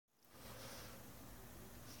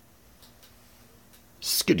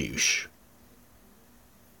Skadoosh.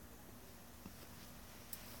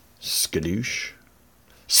 Skadoosh.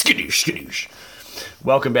 Skadoosh, skadoosh.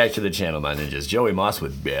 Welcome back to the channel, my ninjas. Joey Moss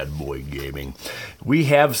with Bad Boy Gaming. We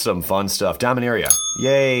have some fun stuff. Dominaria.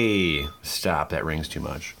 Yay. Stop, that rings too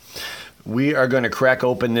much. We are going to crack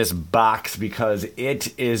open this box because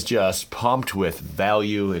it is just pumped with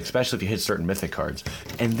value, especially if you hit certain mythic cards.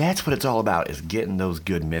 And that's what it's all about, is getting those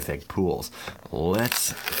good mythic pools.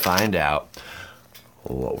 Let's find out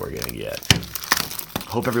what we're going to get.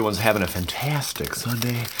 Hope everyone's having a fantastic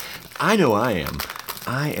Sunday. I know I am.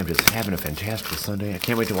 I am just having a fantastic Sunday. I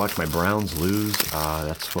can't wait to watch my Browns lose.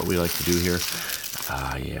 That's what we like to do here.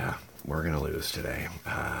 Yeah, we're gonna lose today.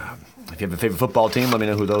 If you have a favorite football team, let me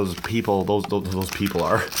know who those people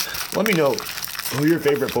are. Let me know who your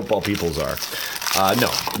favorite football peoples are.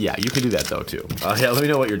 No, yeah, you can do that though too. Yeah, let me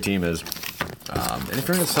know what your team is. And if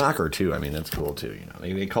you're into soccer too, I mean that's cool too. You know,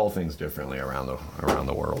 they call things differently around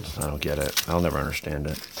the world. I don't get it. I'll never understand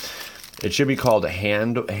it. It should be called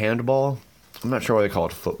handball. I'm not sure why they call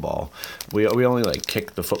it football. We only like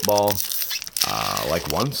kick the football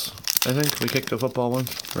like once. I think we kicked the football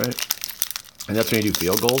once, right? And that's when you do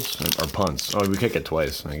field goals or punts. Oh, we kick it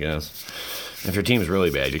twice, I guess. If your team's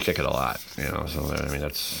really bad, you kick it a lot, you know. So I mean,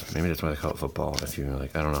 maybe that's why they call it football. If you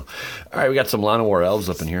like, I don't know. All right, we got some Llanowar elves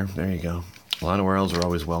up in here. There you go. Llanowar elves are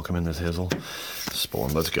always welcome in this hizzle.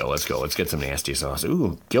 Spawn, let's go. Let's get some nasty sauce.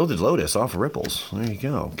 Ooh, Gilded Lotus off of Ripples. There you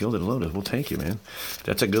go. Gilded Lotus, we'll take you, man.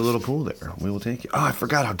 That's a good little pool there. We will take you. Oh, I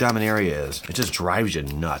forgot how Dominaria is. It just drives you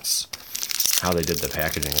nuts how they did the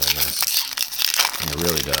packaging on this. It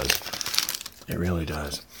really does. It really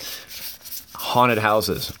does. Haunted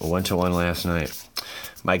houses. I went to one last night.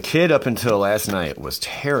 My kid up until last night was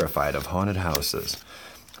terrified of haunted houses.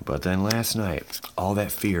 But then last night, all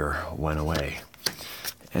that fear went away.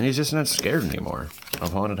 And he's just not scared anymore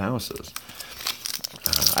of haunted houses.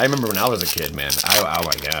 I remember when I was a kid, man. Oh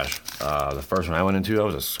my gosh. The first one I went into, I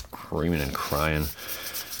was just screaming and crying.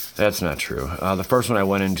 That's not true. The first one I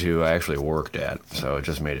went into, I actually worked at, so it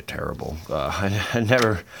just made it terrible. I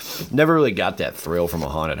never really got that thrill from a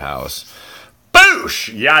haunted house.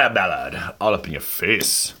 Boosh! Yada ballad. All up in your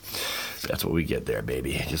face. That's what we get there,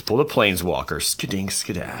 baby. Just pull the planeswalker. Skadink,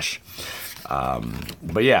 skadash.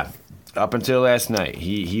 But yeah. Up until last night,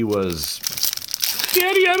 he was,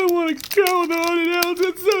 Daddy, I don't want to go in the haunted house.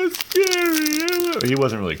 It's so scary. He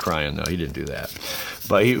wasn't really crying though. He didn't do that,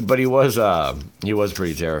 but he was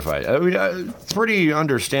pretty terrified. I mean, pretty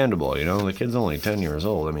understandable. You know, the kid's only 10 years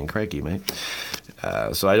old. I mean, crikey, mate.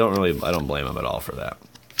 So I don't blame him at all for that.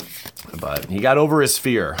 But he got over his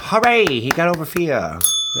fear. Hooray! He got over fear.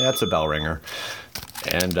 That's a bell ringer,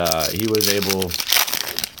 and he was able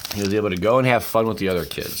to go and have fun with the other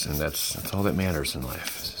kids, and that's all that matters in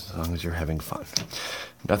life, as long as you're having fun.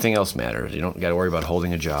 Nothing else matters. You don't got to worry about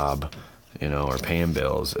holding a job, you know, or paying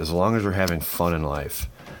bills. As long as we're having fun in life,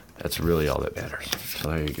 that's really all that matters.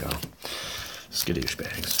 So there you go. Skadoosh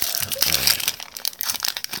bags. All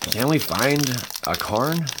right. Can we find a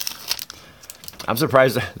Karn? I'm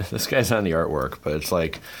surprised that this guy's on the artwork, but it's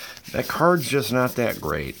like, that card's just not that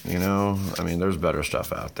great, you know? I mean, there's better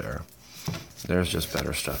stuff out there. There's just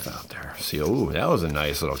better stuff out there. See, ooh, that was a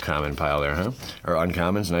nice little common pile there, huh? Or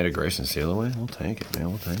uncommons, Knight of Grace and Seal Away. We'll take it, man.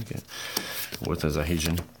 We'll take it. With a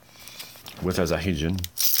Zahejan.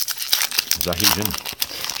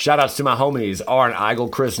 Shout-outs to my homies, Arn Eigel,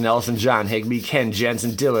 Chris Nelson, John Higby, Ken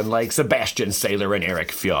Jensen, Dylan Lake, Sebastian Saylor, and Eric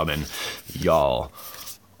Fjorman. Y'all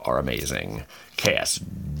are amazing. Cast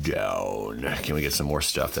down. Can we get some more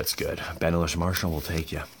stuff that's good? Benelish Marshall will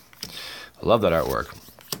take you. I love that artwork.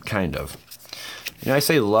 Kind of. You know, I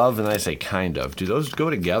say love and I say kind of. Do those go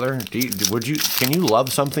together? Can you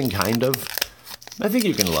love something kind of? I think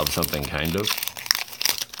you can love something kind of.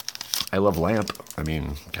 I love lamp. I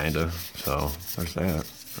mean, kind of. So there's that,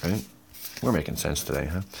 right? We're making sense today,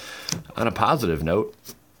 huh? On a positive note,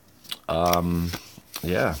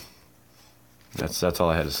 yeah. That's all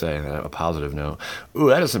I had to say. A positive note. Ooh,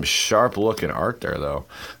 that is some sharp looking art there, though,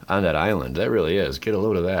 on that island. That really is. Get a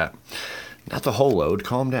load of that. Not the whole load.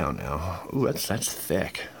 Calm down now. Ooh, that's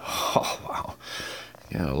thick. Oh wow.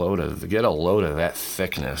 Get a load of that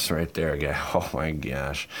thickness right there again. Oh my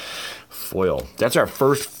gosh. Foil. That's our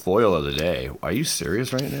first foil of the day. Are you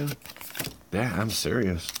serious right now? Yeah, I'm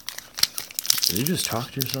serious. Did you just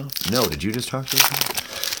talk to yourself? No, did you just talk to yourself?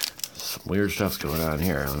 Some weird stuff's going on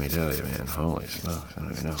here, let me tell you, man. Holy smokes, I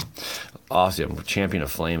don't even know. Awesome. Champion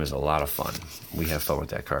of Flame is a lot of fun. We have fun with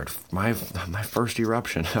that card. My first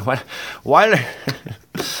eruption. Why did I...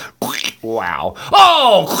 Wow.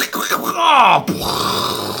 Oh!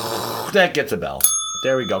 That gets a bell.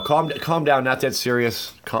 There we go. Calm down. Not that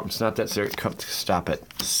serious. It's not that serious. Stop it.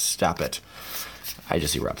 Stop it. I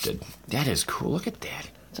just erupted. That is cool. Look at that.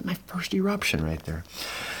 That's my first eruption right there.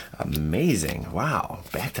 Amazing. Wow.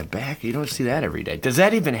 Back to back. You don't see that every day. Does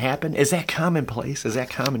that even happen? Is that commonplace? Is that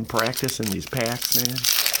common practice in these packs, man?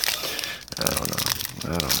 I don't know.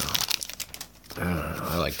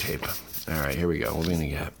 I like tape. All right, here we go. What are we going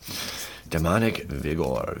to get? Demonic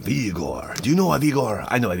Vigor. Vigor. Do you know a Vigor?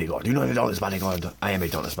 I know a Vigor. Do you know a Dauntless Bodyguard? I am a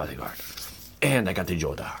Dauntless Bodyguard. And I got the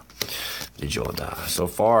Joda. The Joda. So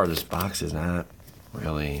far, this box is not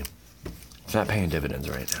really... It's not paying dividends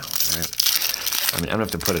right now. All right? I mean, I'm going to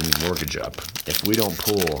have to put a new mortgage up. If we don't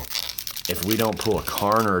pull a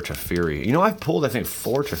Karn or a Teferi... You know, I've pulled, I think,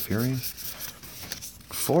 4 Teferis.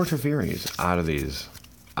 4 Teferis out of these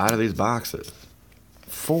boxes.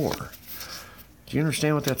 4. Do you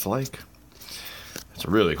understand what that's like? It's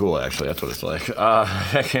really cool, actually. That's what it's like.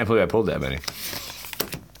 I can't believe I pulled that many.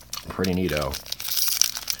 Pretty neato.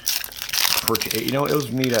 You know, it was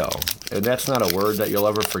neato. And that's not a word that you'll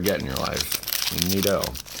ever forget in your life. Neato.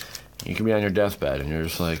 You can be on your deathbed and you're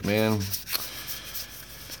just like, man,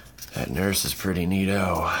 that nurse is pretty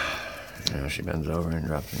neato. You know, she bends over and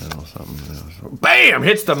drops, you know, something. Bam!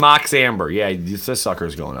 Hits the Mox Amber. Yeah, this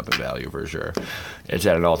sucker's going up in value for sure. It's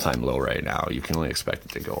at an all-time low right now. You can only expect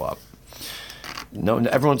it to go up. No,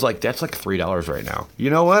 everyone's like, that's like $3 right now. You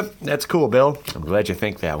know what? That's cool, Bill. I'm glad you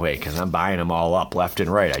think that way because I'm buying them all up left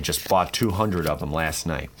and right. I just bought 200 of them last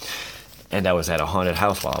night. And I was at a haunted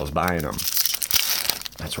house while I was buying them.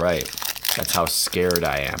 That's right. That's how scared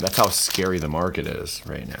I am. That's how scary the market is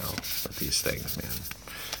right now with these things, man.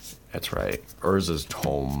 That's right. Urza's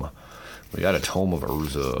Tome. We got a Tome of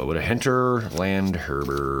Urza with a Hinterland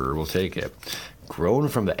Herber. We'll take it. Grown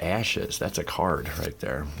from the Ashes. That's a card right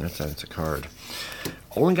there. That's a card.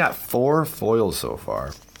 Only got 4 foils so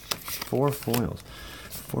far. 4 foils.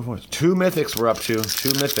 4 foils. 2 mythics we're up to. 2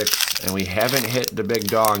 mythics. And we haven't hit the big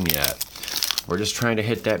dong yet. We're just trying to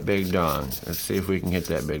hit that big dong. Let's see if we can hit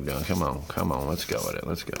that big dong. Come on. Come on. Let's go with it.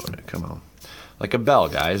 Let's go with it. Come on. Like a bell,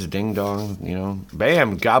 guys. Ding dong, you know.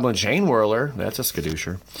 Bam! Goblin Chain Whirler. That's a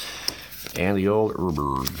Skadoocher. And the old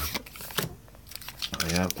Urberg.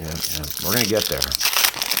 Yep. We're going to get there.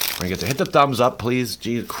 We're going to get there. Hit the thumbs up, please.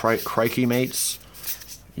 Gee, crikey, mates.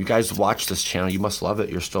 You guys watch this channel. You must love it.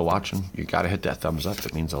 You're still watching. You got to hit that thumbs up.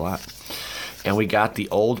 It means a lot. And we got the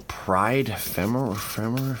old Pride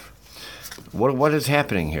Femmer. What is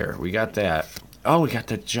happening here? We got that. Oh, we got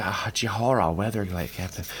the Jihara Weatherlight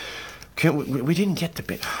Captain. We didn't get the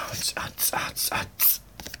big...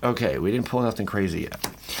 Okay, we didn't pull nothing crazy yet.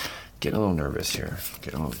 Getting a little nervous here.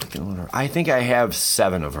 Getting a little nervous. I think I have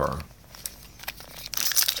 7 of her.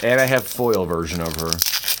 And I have foil version of her.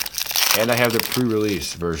 And I have the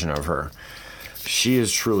pre-release version of her. She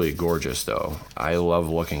is truly gorgeous, though. I love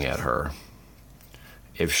looking at her.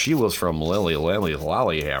 If she was from Lily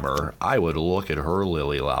Lollyhammer, I would look at her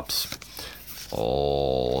lily lops.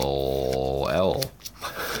 Oh, L.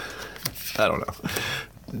 I don't know.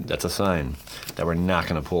 That's a sign that we're not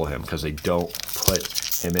going to pull him because they don't put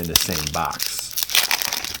him in the same box.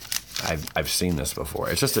 I've seen this before.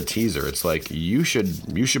 It's just a teaser. It's like you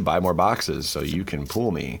should buy more boxes so you can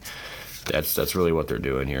pull me. That's really what they're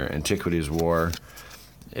doing here. Antiquities War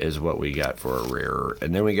is what we got for a rare,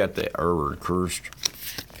 and then we got the Cursed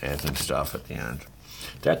and some stuff at the end.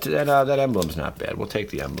 That emblem's not bad. We'll take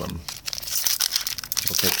the emblem.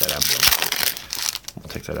 We'll take that emblem. We'll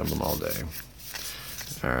take that emblem all day.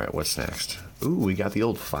 All right, what's next? Ooh, we got the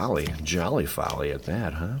old Folly. Jolly Folly at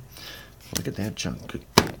that, huh? Look at that junk. Good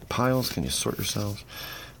piles. Can you sort yourselves?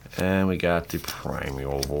 And we got the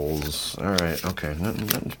Primals. All right, okay.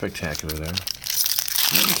 Nothing spectacular there.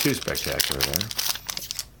 Nothing too spectacular there.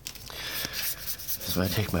 So I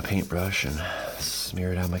take my paintbrush and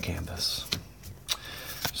smear it on my canvas.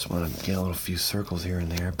 Just want to get a little few circles here and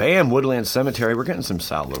there. Bam! Woodland Cemetery. We're getting some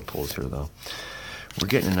solid little pulls here, though. We're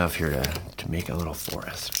getting enough here to make a little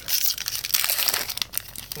forest.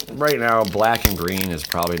 Right now, black and green is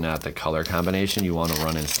probably not the color combination you want to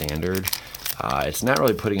run in standard. It's not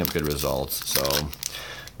really putting up good results, so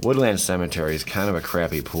Woodland Cemetery is kind of a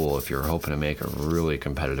crappy pool if you're hoping to make a really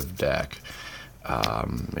competitive deck.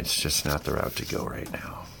 It's just not the route to go right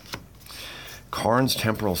now. Karn's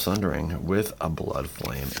Temporal Sundering with a Blood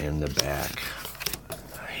Flame in the back.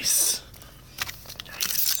 Nice.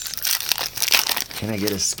 Can I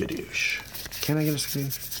get a Skadoosh? Can I get a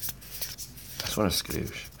Skadoosh? I just want a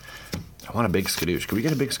Skadoosh. I want a big Skadoosh. Can we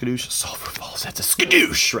get a big Skadoosh? Sulfur Falls. That's a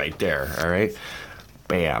Skadoosh right there. All right.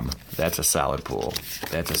 Bam. That's a solid pool.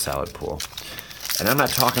 That's a solid pool. And I'm not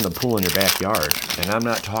talking the pool in your backyard. And I'm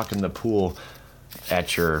not talking the pool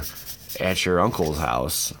at your at your uncle's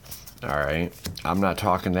house. All right. I'm not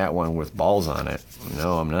talking that one with balls on it.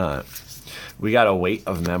 No, I'm not. We got a Weight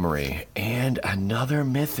of Memory and another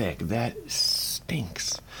mythic that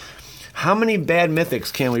stinks. How many bad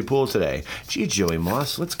mythics can we pull today? Gee, Joey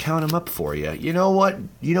Moss, let's count them up for you. You know what?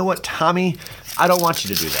 You know what, Tommy? I don't want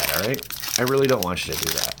you to do that, all right? I really don't want you to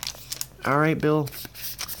do that. All right, Bill?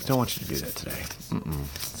 Don't want you to do that today.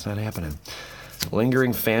 It's not happening.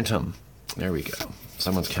 Lingering Phantom. There we go.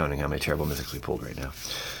 Someone's counting how many terrible mythics we pulled right now.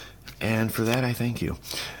 And for that, I thank you.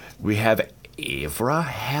 We have Evra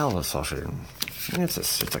Hallisson.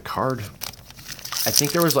 It's a card. I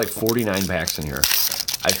think there was like 49 packs in here.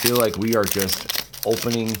 I feel like we are just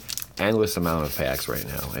opening endless amount of packs right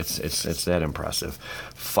now. It's that impressive.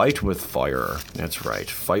 Fight with Fire. That's right.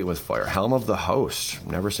 Fight with Fire. Helm of the Host.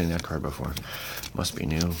 Never seen that card before. Must be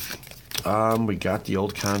new. We got the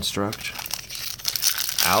old construct.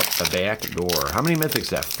 Out the back door. How many mythics is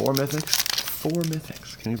that? 4 mythics? 4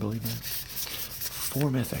 mythics. Can you believe that?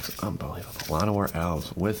 4 mythics. Unbelievable. Llanowar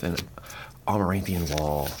Elves with an Amaranthian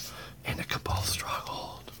Wall and a Cabal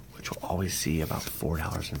Stronghold, which will always see about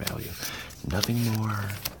 $4 in value. Nothing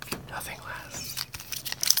more, nothing less.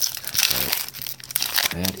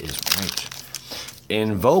 That's right. That is right.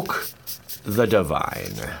 Invoke the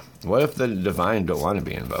Divine. What if the Divine don't want to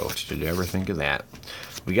be invoked? Did you ever think of that?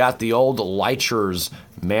 We got the old Licher's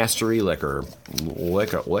Mastery Licking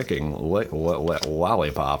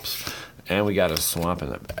lollipops, and we got a Swamp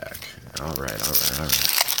in the back. All right.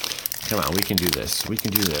 Come on, we can do this. We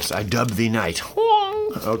can do this. I dub thee Knight.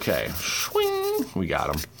 Okay, swing. We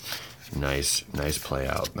got him. Nice play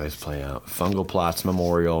out. Nice play out. Fungal Plots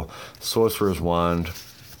Memorial, Sorcerer's Wand,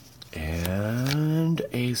 and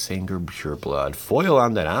a Sanger Pureblood. Foil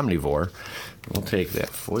on that Omnivore. We'll take that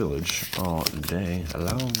foliage all day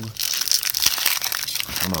long.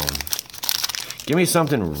 Come on. Give me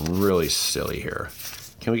something really silly here.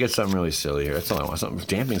 Can we get something really silly here? That's all I want. Something.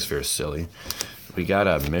 Damping Sphere is silly. We got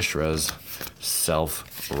a Mishra's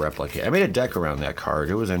Self-Replicate. I made a deck around that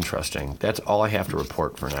card. It was interesting. That's all I have to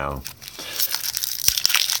report for now.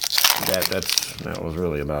 That was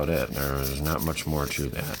really about it. There was not much more to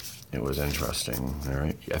that. It was interesting. All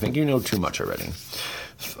right. I think you know too much already.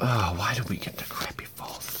 Oh, why do we get the crappy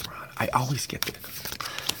False Throne? I always get the...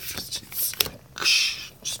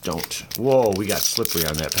 Just don't. Whoa, we got Slippery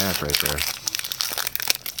on that pack right there.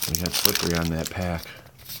 We got Slippery on that pack.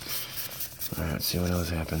 All right, let's see what else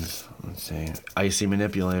happens. Let's see. Icy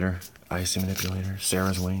Manipulator.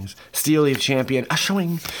 Sarah's Wings. Steel Leaf Champion. A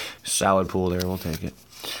showing. Solid pool there. We'll take it.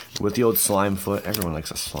 With the old Slime Foot. Everyone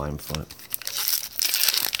likes a Slime Foot.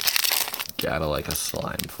 Gotta like a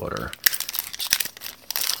Slime Footer.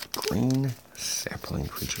 Green Sapling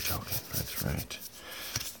Creature Token. That's right.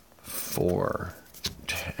 4.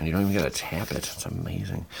 And you don't even gotta tap it. It's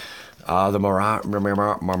amazing. The Mirror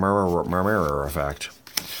Effect.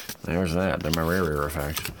 There's that. The Mirror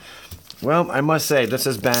Effect. Well, I must say, this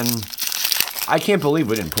has been... I can't believe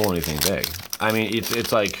we didn't pull anything big. I mean,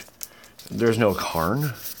 it's like... There's no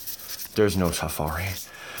Karn. There's no Safari.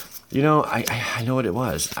 You know, I know what it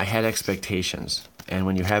was. I had expectations. And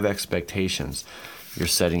when you have expectations, you're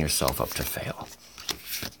setting yourself up to fail.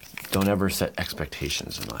 Don't ever set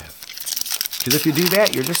expectations in life. Because if you do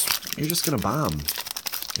that, you're just going to bomb.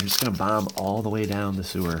 You're just going to bomb all the way down the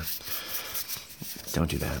sewer. Don't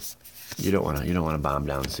do that. You don't want to bomb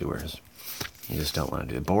down sewers. You just don't want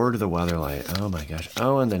to do it. Board of the Weatherlight. Oh my gosh.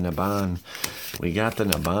 Oh, and the Naban. We got the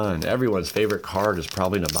Naban. Everyone's favorite card is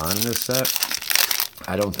probably Naban in this set.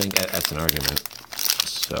 I don't think that's an argument.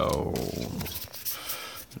 So,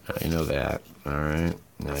 now you know that. All right.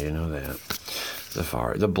 Now you know that.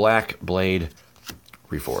 The Black Blade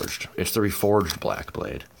Reforged. It's the Reforged Black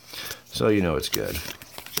Blade. So you know it's good.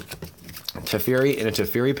 Teferi in a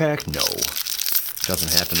Teferi pack? No.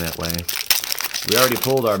 Doesn't happen that way. We already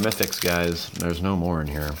pulled our mythics, guys. There's no more in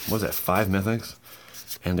here. What was that, 5 mythics?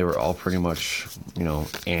 And they were all pretty much, you know,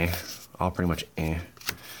 All pretty much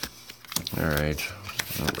Alright,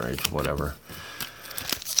 whatever.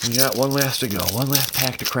 We got one last to go. One last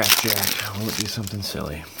pack to crack, Jack. Will it be something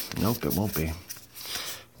silly? Nope, it won't be.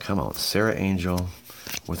 Come on, Sarah Angel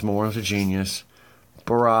with Memorial to Genius.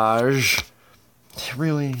 Barrage.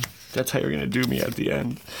 Really? That's how you're going to do me at the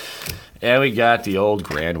end. And we got the old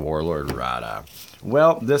Grand Warlord Rada.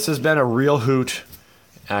 Well, this has been a real hoot.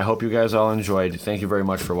 I hope you guys all enjoyed. Thank you very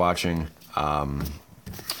much for watching.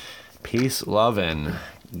 Peace, love, and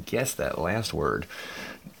guess that last word.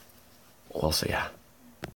 We'll see ya.